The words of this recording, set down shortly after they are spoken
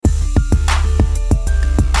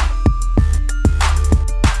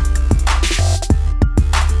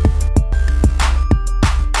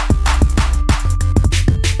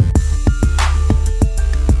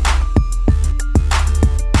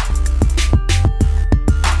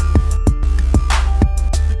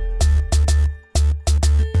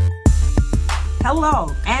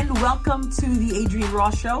Hello, and welcome to the Adrienne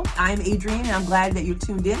Ross Show. I'm Adrienne, and I'm glad that you're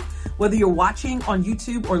tuned in. Whether you're watching on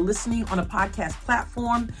YouTube or listening on a podcast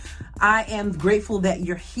platform, I am grateful that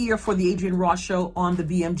you're here for the Adrienne Ross Show on the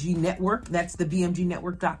BMG Network. That's the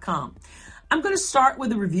BMGnetwork.com. I'm going to start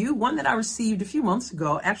with a review, one that I received a few months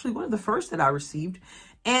ago, actually one of the first that I received,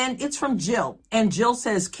 and it's from Jill. And Jill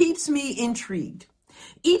says, keeps me intrigued.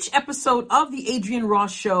 Each episode of the Adrienne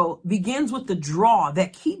Ross Show begins with the draw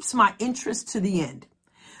that keeps my interest to the end.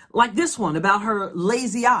 Like this one about her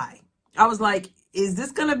lazy eye. I was like, is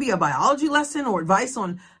this going to be a biology lesson or advice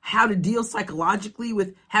on how to deal psychologically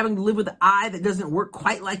with having to live with an eye that doesn't work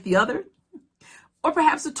quite like the other? Or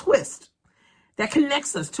perhaps a twist that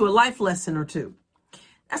connects us to a life lesson or two.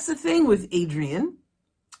 That's the thing with Adrienne.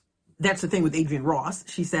 That's the thing with Adrienne Ross.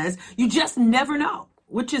 She says, you just never know,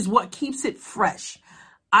 which is what keeps it fresh.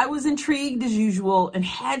 I was intrigued as usual and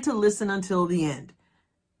had to listen until the end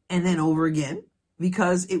and then over again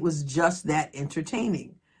because it was just that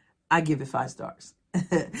entertaining. I give it 5 stars.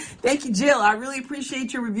 Thank you, Jill. I really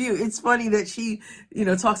appreciate your review. It's funny that she,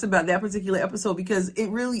 talks about that particular episode because it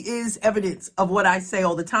really is evidence of what I say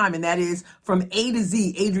all the time. And that is from A to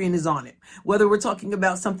Z, Adrienne is on it. Whether we're talking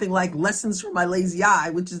about something like Lessons from My Lazy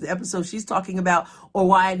Eye, which is the episode she's talking about, or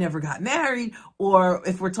Why I Never Got Married, or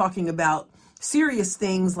if we're talking about serious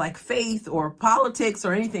things like faith or politics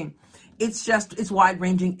or anything. It's wide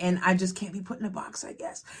ranging and I just can't be put in a box, I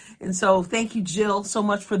guess. And so thank you, Jill, so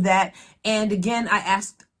much for that. And again, I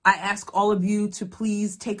ask all of you to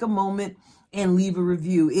please take a moment and leave a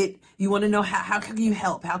review. You want to know how can you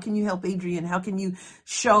help? How can you help Adrienne? How can you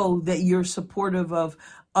show that you're supportive of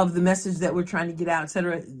the message that we're trying to get out, et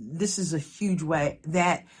cetera? This is a huge way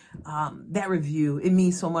that review, it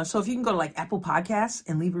means so much. So if you can go to like Apple Podcasts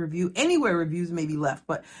and leave a review, anywhere reviews may be left,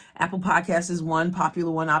 but Apple Podcasts is one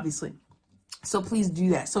popular one, obviously. So please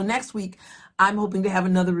do that. So next week, I'm hoping to have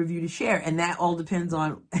another review to share. And that all depends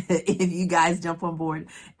on if you guys jump on board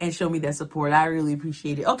and show me that support. I really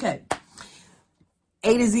appreciate it. Okay.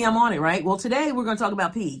 A to Z, I'm on it, right? Well, today we're going to talk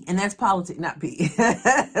about P, and that's politics, not P.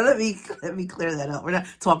 Let me clear that up. We're not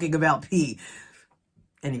talking about P.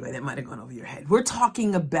 Anyway, that might have gone over your head. We're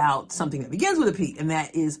talking about something that begins with a P, and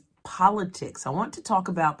that is politics. I want to talk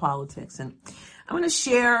about politics, and I'm going to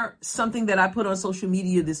share something that I put on social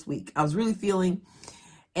media this week. I was really feeling,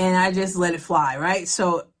 and I just let it fly, right?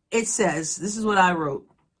 So it says, this is what I wrote,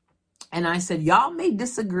 and I said, y'all may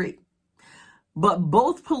disagree, but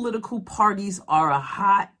both political parties are a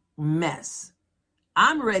hot mess.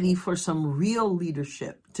 I'm ready for some real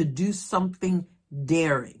leadership to do something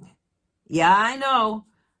daring. Yeah, I know.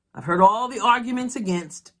 I've heard all the arguments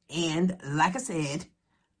against, and like I said,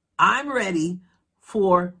 I'm ready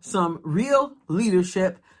for some real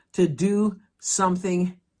leadership to do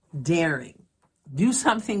something daring. Do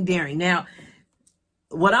something daring. Now,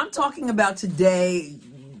 what I'm talking about today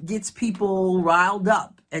gets people riled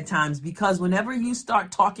up at times because whenever you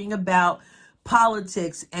start talking about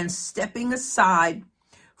politics and stepping aside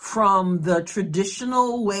from the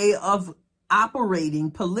traditional way of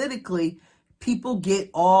operating politically, people get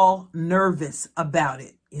all nervous about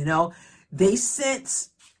it. They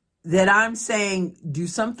sense that I'm saying do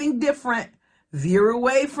something different, veer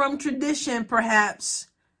away from tradition, perhaps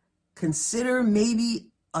consider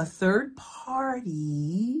maybe a third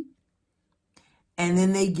party. And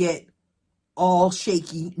then they get all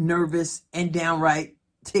shaky, nervous, and downright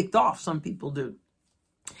ticked off. Some people do.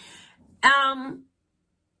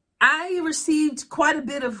 I received quite a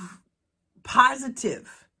bit of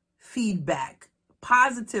positive feedback,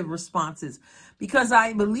 positive responses, because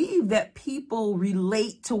I believe that people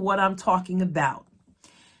relate to what I'm talking about.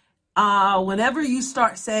 Whenever you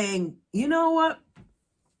start saying, you know what,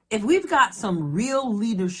 if we've got some real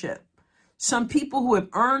leadership, some people who have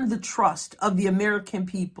earned the trust of the American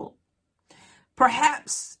people,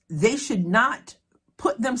 perhaps they should not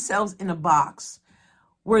put themselves in a box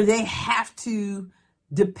where they have to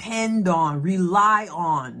depend on, rely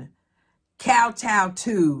on, kowtow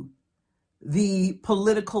to the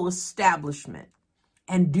political establishment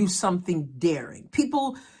and do something daring.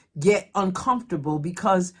 People get uncomfortable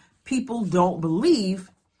because people don't believe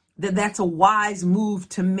that that's a wise move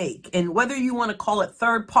to make. And whether you want to call it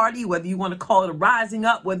third party, whether you want to call it a rising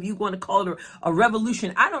up, whether you want to call it a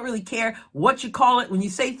revolution, I don't really care what you call it. When you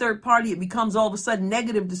say third party, it becomes all of a sudden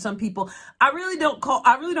negative to some people. I really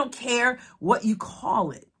don't care what you call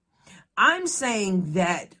it. I'm saying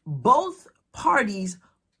that both parties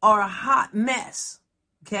are a hot mess.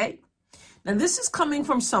 Okay. Now this is coming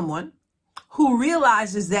from someone who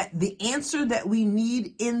realizes that the answer that we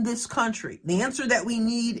need in this country, the answer that we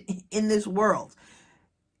need in this world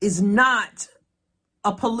is not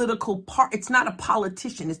a political part. It's not a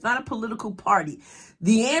politician. It's not a political party.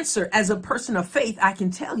 The answer, as a person of faith, I can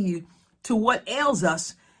tell you, to what ails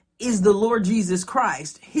us is the Lord Jesus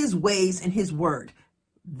Christ, his ways and his word.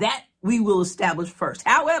 That we will establish first.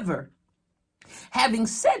 However, having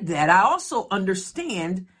said that, I also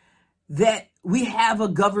understand that we have a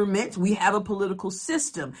government, we have a political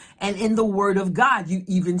system, and in the word of God, you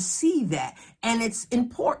even see that. And it's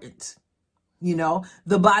important. You know,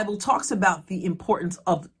 the Bible talks about the importance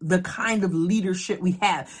of the kind of leadership we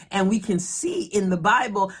have. And we can see in the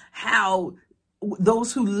Bible how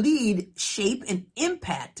those who lead shape and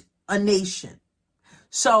impact a nation.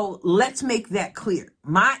 So let's make that clear.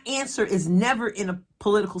 My answer is never in a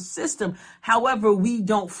political system. However, we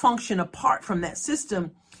don't function apart from that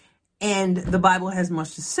system. And the Bible has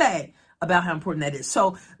much to say about how important that is.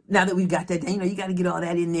 So now that we've got that, you know, you got to get all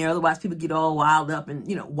that in there. Otherwise, people get all riled up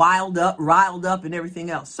riled up and everything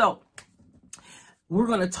else. So we're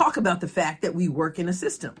going to talk about the fact that we work in a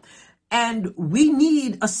system. And we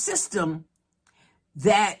need a system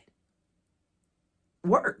that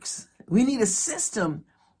works. We need a system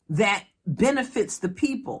that benefits the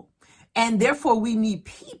people. And therefore, we need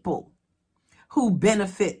people who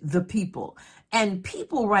benefit the people. And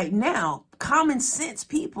people right now, common sense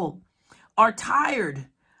people, are tired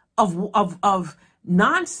of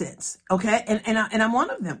nonsense. Okay. And I'm one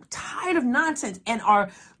of them, tired of nonsense, and are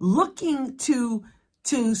looking to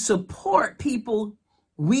support people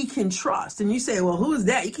we can trust. And you say, well, who is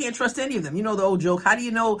that? You can't trust any of them. You know the old joke. How do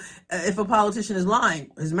you know if a politician is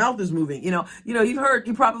lying? His mouth is moving.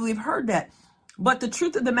 You probably have heard that. But the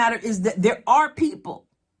truth of the matter is that there are people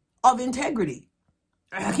of integrity.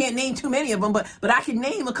 I can't name too many of them, but I can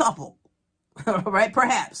name a couple, right?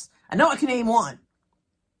 Perhaps. I know I can name one.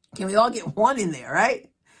 Can we all get one in there, right?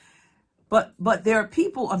 But there are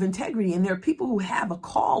people of integrity, and there are people who have a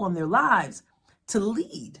call on their lives to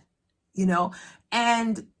lead, you know,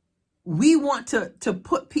 and we want to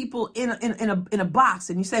put people in a box.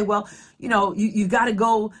 And you say, well, you know, you've got to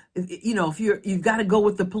go, you know, you've got to go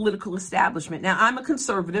with the political establishment. Now, I'm a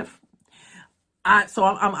conservative. So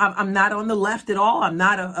I'm not on the left at all. I'm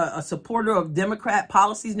not a supporter of Democrat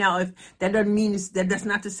policies. Now, if that doesn't mean that's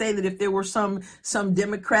not to say that if there were some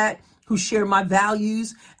Democrat who share my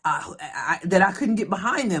values, that I couldn't get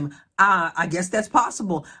behind them. I guess that's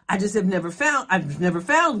possible. I've never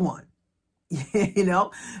found one, you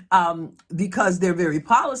know, because their very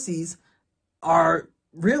policies are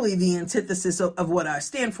really the antithesis of what I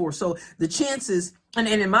stand for. So the chances, and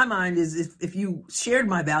in my mind, is if you shared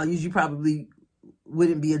my values, you probably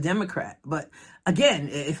wouldn't be a Democrat. But again,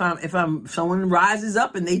 if someone rises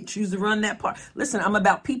up and they choose to run that part, listen, I'm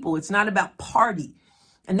about people. It's not about party.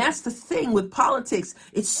 And that's the thing with politics.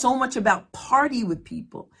 It's so much about party with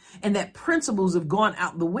people, and that principles have gone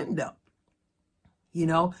out the window, you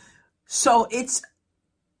know? So it's,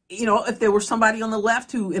 you know, if there were somebody on the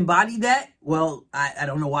left who embodied that, well, I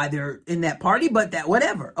don't know why they're in that party, but that,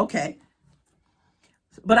 whatever. Okay.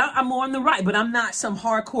 But I'm more on the right, but I'm not some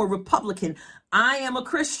hardcore Republican. I am a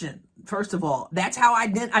Christian, first of all. That's how I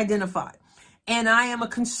identify. And I am a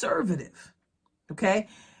conservative. Okay.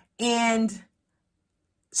 And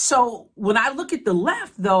so when I look at the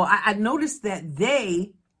left, though, I notice that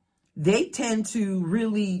they tend to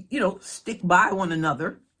really, you know, stick by one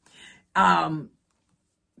another. Come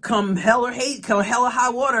hell or high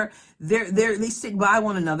water, they stick by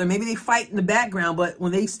one another. Maybe they fight in the background, but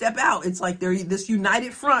when they step out, it's like they're this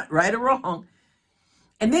united front, right or wrong.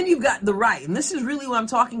 And then you've got the right. And this is really what I'm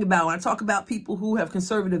talking about when I talk about people who have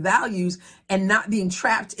conservative values and not being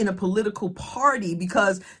trapped in a political party,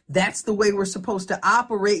 because that's the way we're supposed to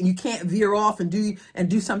operate. And you can't veer off and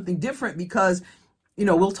do something different, because, you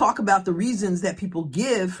know, we'll talk about the reasons that people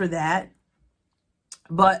give for that.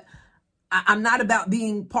 But I'm not about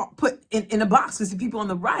being put in a box, because the people on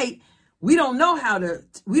the right, we don't know how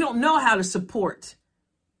to support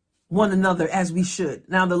one another as we should.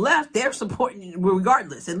 Now, the left, they're supporting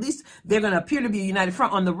regardless. At least they're going to appear to be a united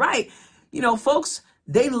front. On the right, you know, folks,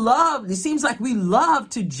 it seems like we love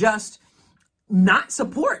to just not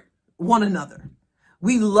support one another.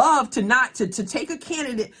 We love to take a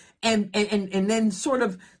candidate and then sort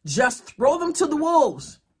of just throw them to the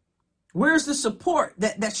wolves. Where's the support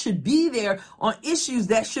that should be there on issues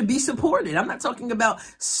that should be supported? I'm not talking about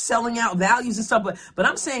selling out values and stuff, but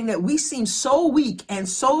I'm saying that we seem so weak and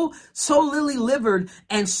so lily-livered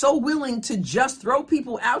and so willing to just throw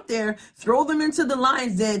people out there, throw them into the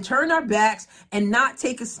lion's den, turn our backs and not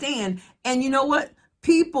take a stand. And you know what?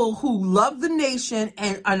 People who love the nation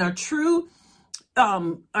and are true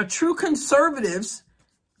conservatives,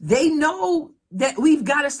 they know that we've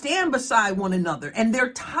got to stand beside one another, and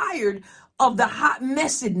they're tired of the hot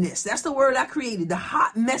messedness. That's the word I created, the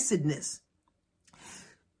hot messedness.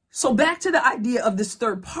 So back to the idea of this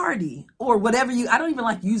third party or whatever I don't even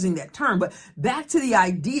like using that term, but back to the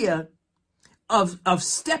idea of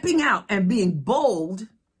stepping out and being bold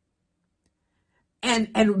and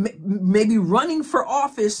maybe running for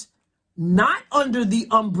office, not under the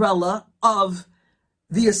umbrella of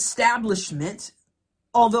the establishment,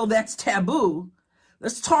 although that's taboo.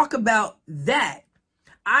 Let's talk about that.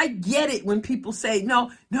 I get it when people say,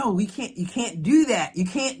 no, you can't do that. You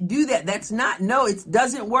can't do that. It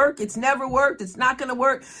doesn't work. It's never worked. It's not going to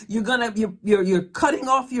work. You're cutting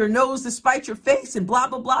off your nose to spite your face and blah,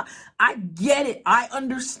 blah, blah. I get it. I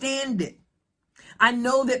understand it. I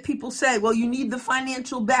know that people say, well, you need the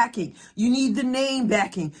financial backing. You need the name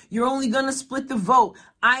backing. You're only going to split the vote.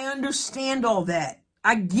 I understand all that.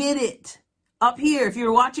 I get it. Up here, if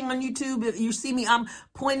you're watching on YouTube, if you see me, I'm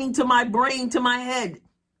pointing to my brain, to my head.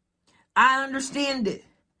 I understand it.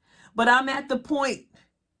 But I'm at the point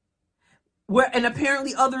where, and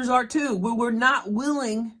apparently others are too, where we're not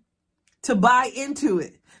willing to buy into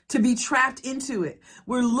it, to be trapped into it.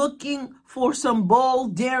 We're looking for some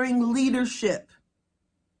bold, daring leadership.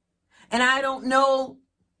 And I don't know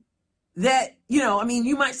that,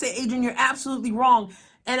 you might say, Adrian, you're absolutely wrong.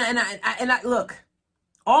 And I look,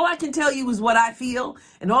 all I can tell you is what I feel.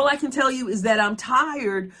 And all I can tell you is that I'm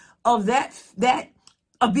tired of that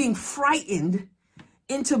of being frightened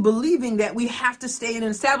into believing that we have to stay in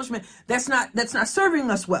an establishment that's not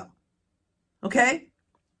serving us well. Okay?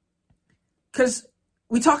 Because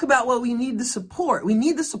we talk about, well, we need the support. We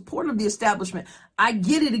need the support of the establishment. I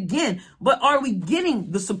get it again, but are we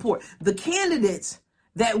getting the support? The candidates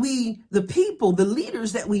that the people, the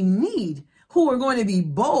leaders that we need who are going to be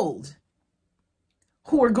bold,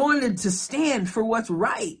 who are going to stand for what's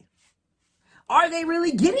right, are they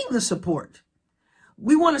really getting the support?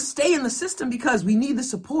 We want to stay in the system because we need the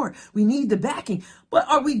support. We need the backing. But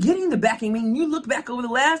are we getting the backing? I mean, you look back over the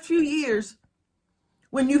last few years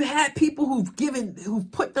when you've had people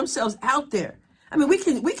who've put themselves out there. I mean, we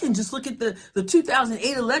can just look at the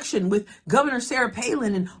 2008 election with Governor Sarah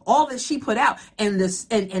Palin and all that she put out, and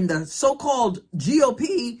the so-called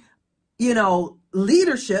GOP,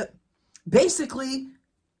 leadership. Basically,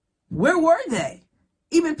 where were they?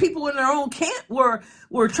 Even people in their own camp were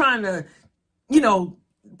trying to,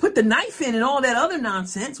 put the knife in and all that other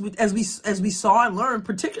nonsense, as we saw and learned.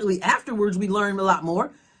 Particularly afterwards, we learned a lot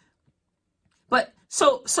more. But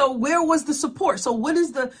so where was the support? So what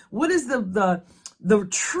is the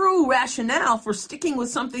true rationale for sticking with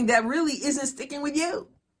something that really isn't sticking with you?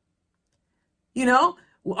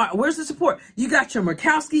 Where's the support? You got your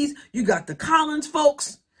Murkowskis, you got the Collins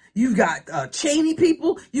folks, you've got Cheney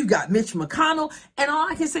people, you've got Mitch McConnell, and all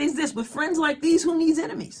I can say is this: with friends like these, who needs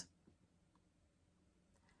enemies?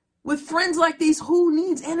 With friends like these, who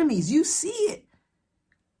needs enemies? You see it.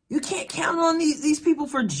 You can't count on these people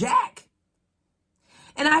for jack.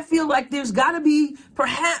 And I feel like there's got to be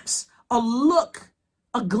perhaps a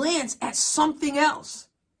glance at something else.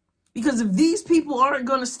 Because if these people aren't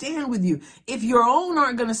going to stand with you, if your own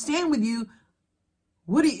aren't going to stand with you,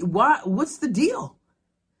 what's the deal?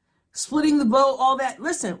 Splitting the vote, all that.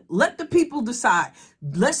 Listen, let the people decide.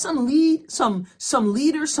 Let some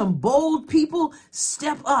leaders, some bold people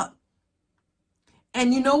step up.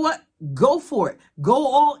 And you know what? Go for it. Go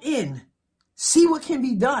all in. See what can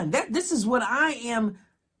be done. This is what's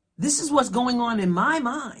going on in my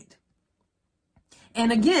mind.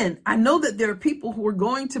 And again, I know that there are people who are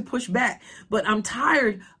going to push back, but I'm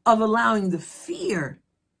tired of allowing the fear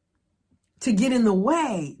to get in the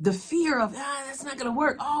way. The fear of, that's not going to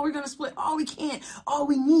work. Oh, we're going to split. Oh, we can't. Oh,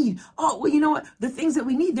 we need. Oh, well, you know what? The things that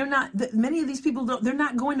we need, many of these people they're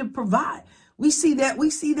not going to provide. We see that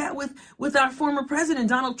with our former president,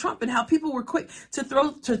 Donald Trump, and how people were quick to throw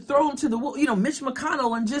him to the, Mitch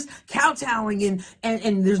McConnell, and just kowtowing,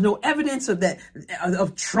 and there's no evidence of that,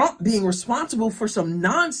 of Trump being responsible for some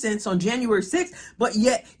nonsense on January 6th, but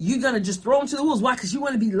yet you're going to just throw him to the wolves. Why? Because you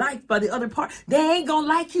want to be liked by the other part. They ain't going to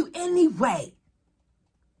like you anyway.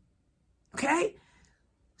 Okay?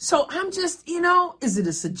 So I'm just, is it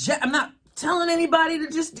a suggestion? I'm not telling anybody to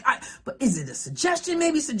but is it a suggestion?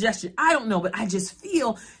 Maybe suggestion. I don't know, but I just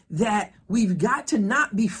feel that we've got to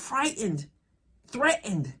not be frightened,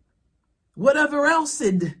 threatened, whatever else,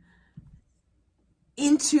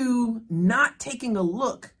 into not taking a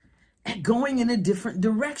look at going in a different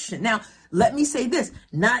direction. Now, let me say this: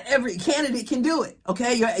 not every candidate can do it.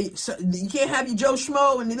 Okay, you can't have your Joe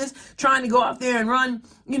Schmo and this trying to go out there and run,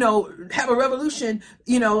 have a revolution,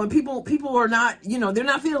 and people are not, they're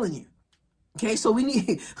not feeling you. Okay, so we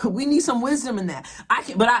need some wisdom in that. I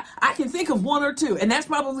can think of one or two, and that's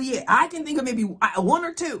probably it. I can think of maybe one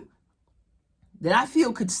or two that I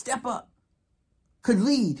feel could step up, could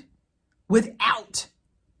lead without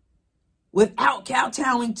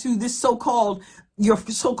kowtowing to this your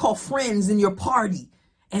so-called friends in your party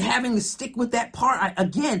and having to stick with that part.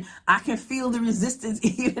 I can feel the resistance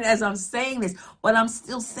even as I'm saying this, but I'm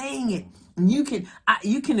still saying it. And you can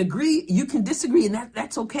agree, you can disagree, and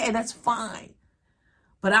that's okay. That's fine.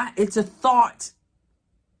 But it's a thought.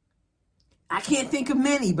 I can't think of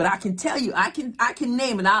many, but I can tell you, I can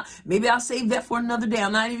name it. Maybe I'll save that for another day.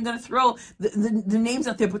 I'm not even going to throw the names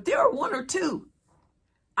out there, but there are one or two,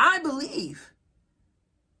 I believe,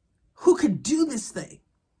 who could do this thing,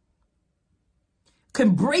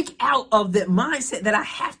 can break out of that mindset that I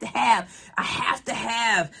have to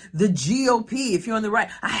have the GOP. If you're on the right,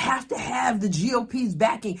 I have to have the GOP's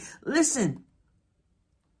backing. Listen,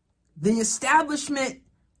 the establishment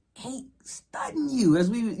ain't studying you, as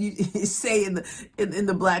we say in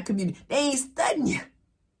the Black community. They ain't studying you.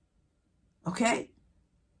 Okay,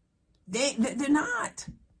 they're not.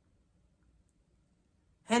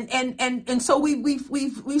 And so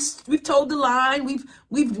we've told the line.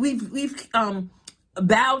 We've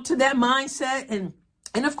bowed to that mindset,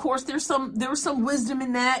 and of course there was some wisdom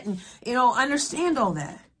in that, and I understand all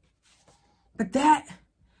that. But that,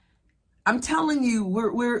 I'm telling you,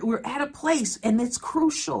 we're at a place, and it's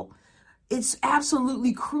crucial. It's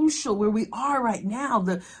absolutely crucial where we are right now.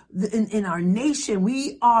 In our nation,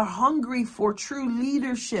 we are hungry for true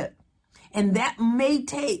leadership, and that may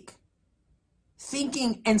take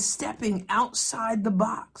thinking and stepping outside the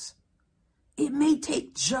box. It may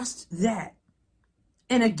take just that.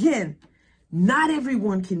 And again, not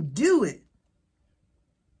everyone can do it,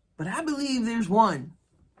 but I believe there's one,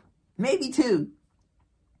 maybe two,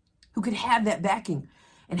 who could have that backing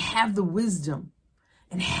and have the wisdom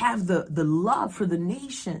and have the love for the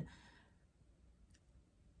nation,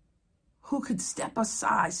 who could step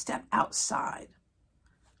outside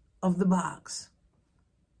of the box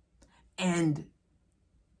and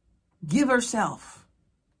give herself,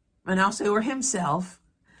 and I'll say or himself,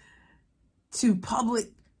 to public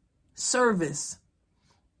service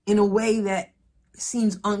in a way that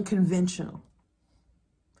seems unconventional.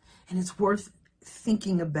 And it's worth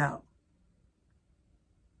thinking about.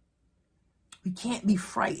 We can't be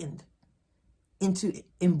frightened into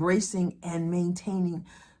embracing and maintaining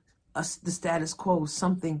the status quo,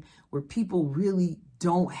 something where people really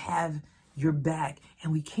don't have your back,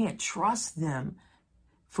 and we can't trust them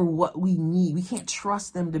for what we need. We can't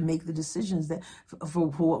trust them to make the decisions that for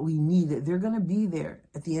what we need, that they're going to be there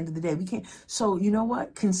at the end of the day. We can't. So you know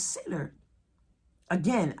what? Consider.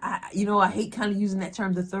 Again, I hate kind of using that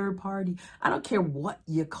term, the third party. I don't care what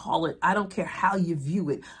you call it. I don't care how you view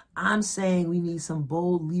it. I'm saying we need some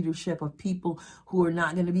bold leadership of people who are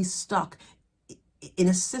not going to be stuck in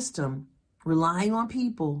a system relying on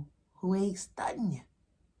people who ain't studying you.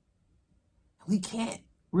 We can't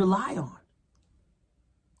rely on.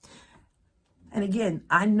 And again,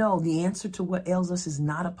 I know the answer to what ails us is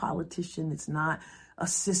not a politician. It's not a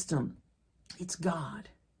system. It's God.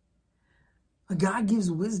 But God gives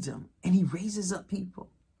wisdom, and he raises up people.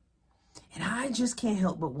 And I just can't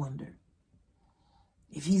help but wonder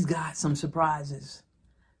if he's got some surprises,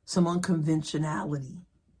 some unconventionality,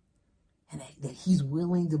 and that he's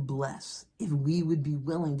willing to bless, if we would be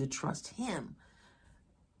willing to trust him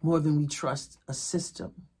more than we trust a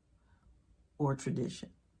system or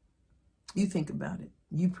tradition. You think about it.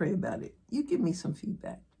 You pray about it. You give me some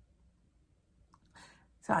feedback.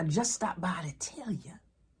 So I just stopped by to tell you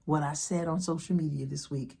what I said on social media this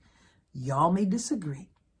week. Y'all may disagree,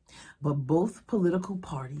 but both political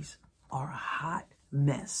parties are a hot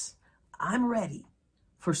mess. I'm ready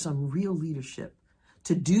for some real leadership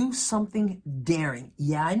to do something daring.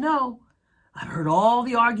 Yeah, I know. I've heard all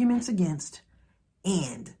the arguments against.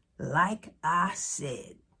 And like I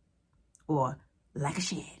said, or like I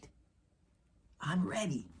said, I'm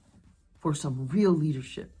ready for some real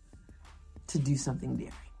leadership to do something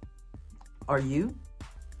daring. Are you?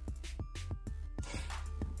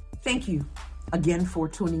 Thank you again for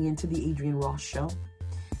tuning into the Adrienne Ross Show.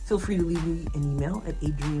 Feel free to leave me an email at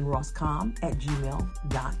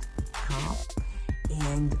adriennerosscom@gmail.com.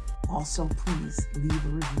 And also, please leave a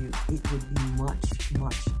review. It would be much,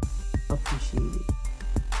 much appreciated.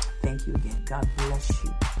 Thank you again. God bless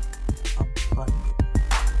you abundantly.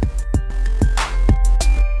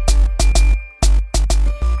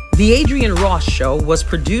 The Adrienne Ross Show was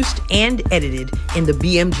produced and edited in the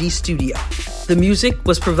BMG studio. The music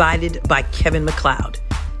was provided by Kevin MacLeod.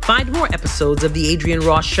 Find more episodes of The Adrienne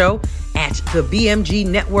Ross Show at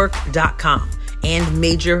thebmgnetwork.com and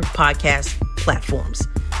major podcast platforms.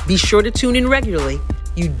 Be sure to tune in regularly.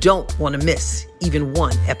 You don't want to miss even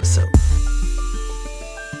one episode.